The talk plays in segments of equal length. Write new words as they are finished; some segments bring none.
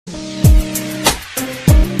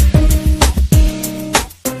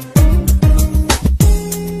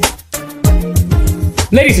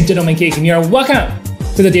Ladies and gentlemen, Casey here. Welcome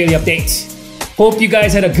to the Daily Update. Hope you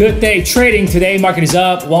guys had a good day trading today. Market is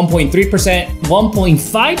up 1.3%,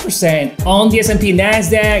 1.5% on the S&P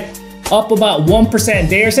NASDAQ, up about 1%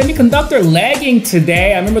 there. Semiconductor lagging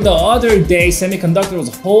today. I remember the other day, semiconductor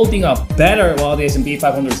was holding up better while the S&P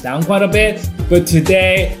 500 is down quite a bit. But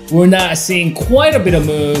today, we're not seeing quite a bit of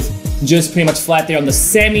move. Just pretty much flat there on the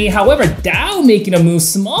semi. However, Dow making a move.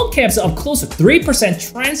 Small caps up close to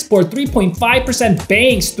 3%. Transport 3.5%.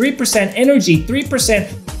 Banks 3%. Energy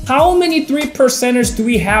 3%. How many 3%ers do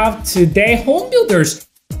we have today? Home builders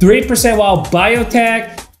 3%, while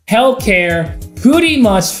biotech, healthcare pretty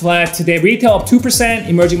much flat today. Retail up 2%.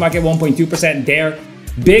 Emerging market 1.2% there.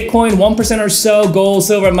 Bitcoin 1% or so. Gold,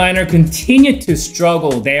 silver, minor continue to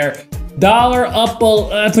struggle there. Dollar up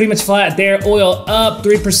pretty much flat there. Oil up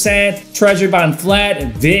 3%. Treasury bond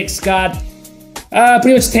flat. VIX got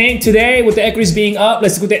pretty much tanked today with the equities being up.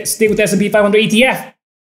 Let's stick with the S&P 500 ETF.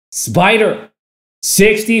 Spider.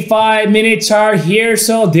 65-minute chart here.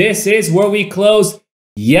 So this is where we closed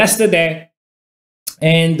yesterday.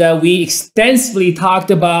 And we extensively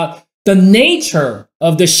talked about the nature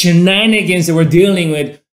of the shenanigans that we're dealing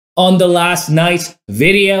with on the last night's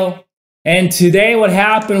video. And today what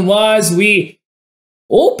happened was we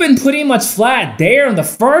opened pretty much flat there in the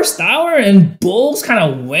first hour, and bulls kind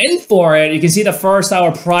of went for it. You can see the first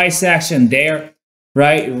hour price action there,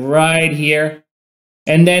 right here.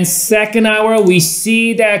 And then second hour, we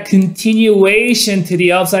see that continuation to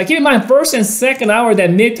the upside. Keep in mind, first and second hour,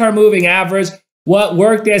 that midterm moving average, what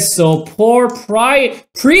worked as support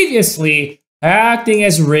previously acting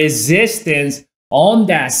as resistance on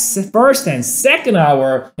that first and second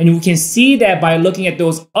hour, and we can see that by looking at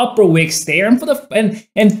those upper wicks there.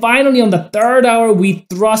 And finally on the third hour, we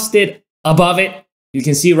thrusted above it. You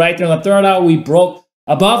can see right there on the third hour, we broke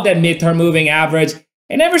above that midterm moving average,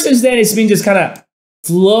 and ever since then, it's been just kind of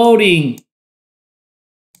floating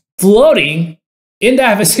in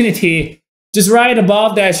that vicinity, just right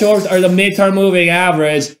above that short or the midterm moving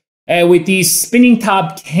average, with these spinning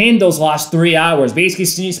top candles last 3 hours.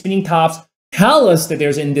 Basically, spinning tops tell us that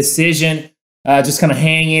there's indecision, just kind of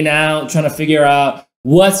hanging out, trying to figure out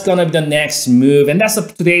what's going to be the next move. And that's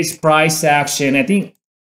today's price action. I think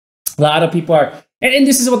a lot of people are, and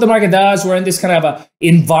this is what the market does. We're in this kind of a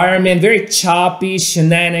environment, very choppy,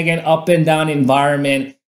 shenanigan, up and down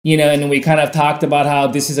environment, and we kind of talked about how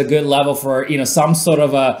this is a good level for, some sort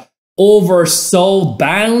of a oversold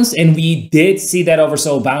bounce, and we did see that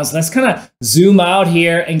oversold bounce. Let's kind of zoom out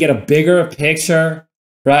here and get a bigger picture,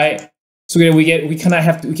 right? So we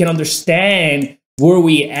can understand where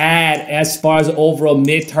we at as far as the overall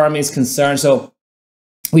midterm is concerned. So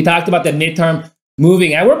we talked about the midterm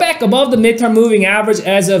moving, and we're back above the midterm moving average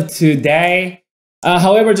as of today.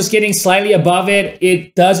 However, just getting slightly above it,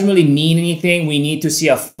 it doesn't really mean anything. We need to see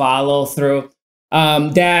a follow through.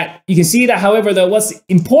 That you can see that, however, though, what's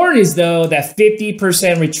important is though that 50%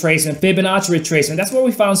 retracement, Fibonacci retracement. That's where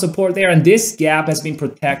we found support there, and this gap has been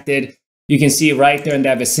protected. You can see right there in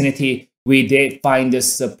that vicinity. We did find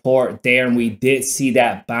this support there, and we did see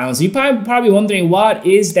that bounce. You're probably wondering, what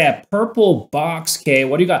is that purple box, Kay?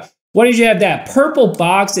 What do you got? What did you have that purple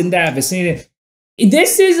box in that vicinity?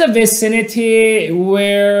 This is a vicinity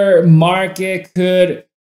where market could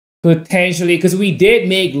potentially, because we did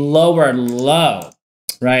make lower low,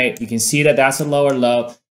 right? You can see that that's a lower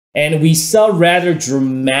low. And we saw rather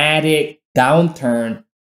dramatic downturn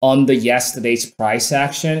on the yesterday's price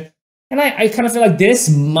action. And I kind of feel like this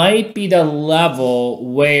might be the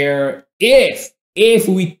level where if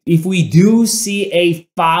we do see a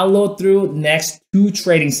follow through next 2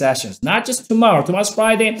 trading sessions, not just tomorrow's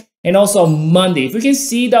Friday, and also Monday, if we can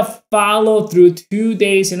see the follow through 2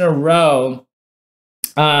 days in a row,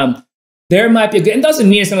 there might be a good, it doesn't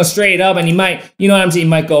mean it's going to straight up, and you might, you know what I'm saying, it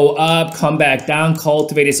might go up, come back down,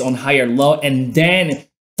 cultivate its own higher low, and then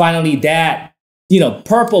finally that,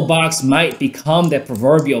 purple box might become the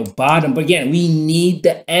proverbial bottom. But again, we need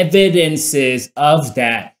the evidences of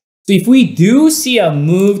that. So if we do see a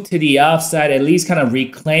move to the upside, at least kind of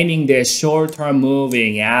reclaiming this short-term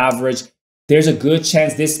moving average, there's a good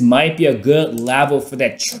chance this might be a good level for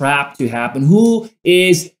that trap to happen. Who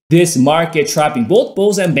is this market trapping? Both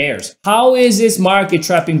bulls and bears. How is this market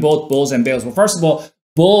trapping both bulls and bears? Well, first of all,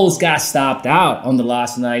 bulls got stopped out on the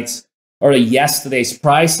last night's or yesterday's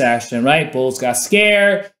price action, right? Bulls got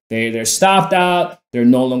scared. They're stopped out. They're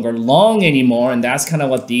no longer long anymore, and that's kind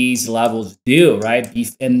of what these levels do, right?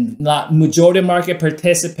 And not majority of market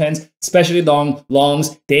participants, especially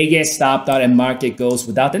longs, they get stopped out and market goes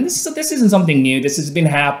without. And this isn't something new. This has been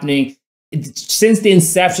happening since the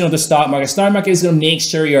inception of the stock market. Stock market is going to make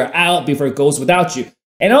sure you're out before it goes without you.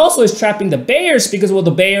 And also it's trapping the bears because, well,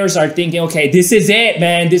 the bears are thinking, okay, this is it,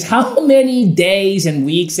 man. This, how many days and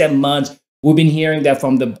weeks and months we've been hearing that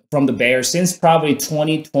from the bears since probably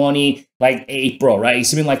 2020, like April, right?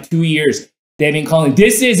 It's been like 2 years. They've been calling,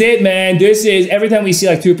 this is it, man. This is, every time we see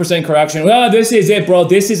like 2% correction, well, this is it, bro.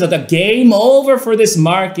 This is the game over for this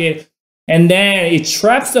market. And then it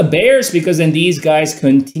traps the bears because then these guys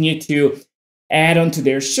continue to add on to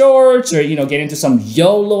their shorts or, you know, get into some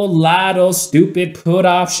YOLO, lotto, stupid put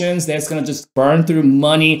options that's going to just burn through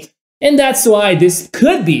money. And that's why this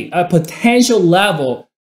could be a potential level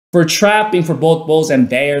for trapping for both bulls and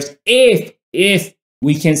bears if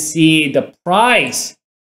we can see the price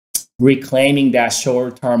reclaiming that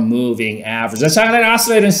short-term moving average. Let's talk about that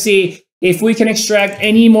oscillator and see if we can extract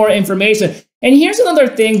any more information. And here's another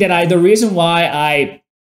thing that the reason why I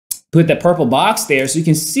put the purple box there, so you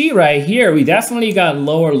can see right here, we definitely got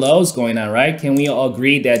lower lows going on, right? Can we all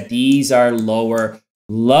agree that these are lower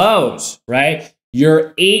lows, right?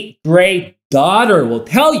 Your 8th grade daughter will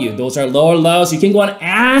tell you those are lower lows. You can go and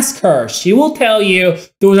ask her. She will tell you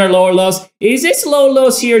those are lower lows. Is this low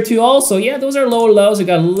lows here too also? Yeah, those are lower lows. We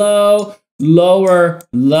got lower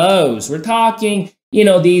lows. We're talking, you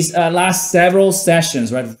know, these last several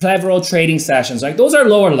sessions, right? Several trading sessions, right? Those are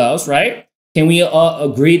lower lows, right? Can we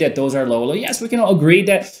agree that those are lower lows? Yes, we can all agree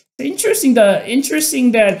that. Interesting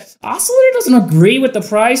that oscillator doesn't agree with the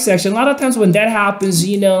price action. A lot of times when that happens,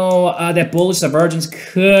 you know, that bullish divergence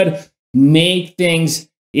could make things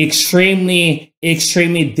extremely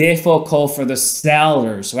difficult for the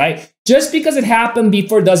sellers, right? Just because it happened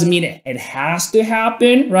before doesn't mean it has to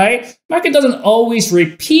happen, right? Market doesn't always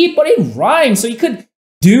repeat, but it rhymes. So it could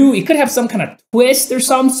have some kind of twist or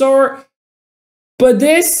some sort. But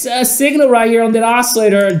this signal right here on that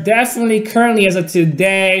oscillator definitely currently as of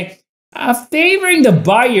today favoring the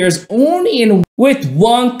buyers only with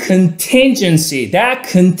one contingency. That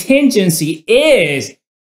contingency is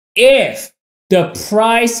if the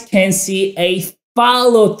price can see a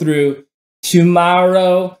follow through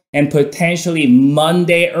tomorrow and potentially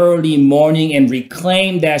Monday early morning and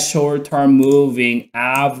reclaim that short-term moving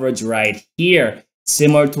average right here,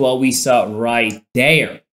 similar to what we saw right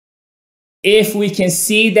there. If we can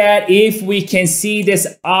see that, if we can see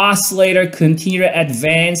this oscillator continue to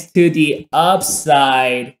advance to the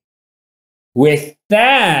upside, with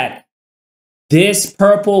that, this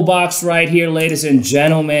purple box right here, ladies and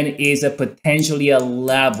gentlemen, is potentially a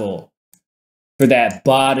level for that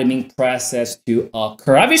bottoming process to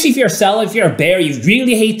occur. Obviously, if you're a seller, if you're a bear, you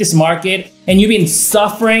really hate this market and you've been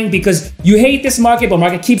suffering because you hate this market, but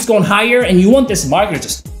market keeps going higher and you want this market to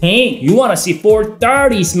just tank. You want to see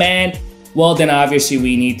 430s, man. Well, then obviously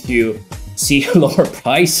we need to see lower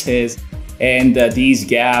prices and these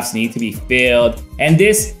gaps need to be filled. And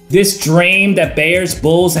this dream that bears,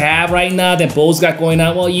 bulls have right now, that bulls got going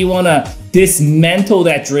on, well, you want to dismantle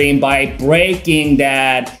that dream by breaking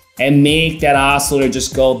that and make that oscillator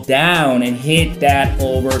just go down and hit that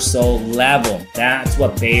oversold level. That's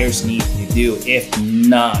what bears need to do. If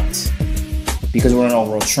not, because we're in an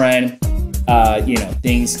overall trend, you know,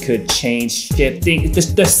 things could change, shift.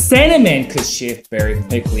 The sentiment could shift very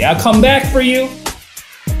quickly. I'll come back for you.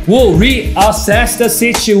 We'll reassess the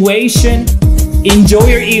situation. Enjoy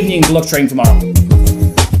your evening. Good luck trading tomorrow.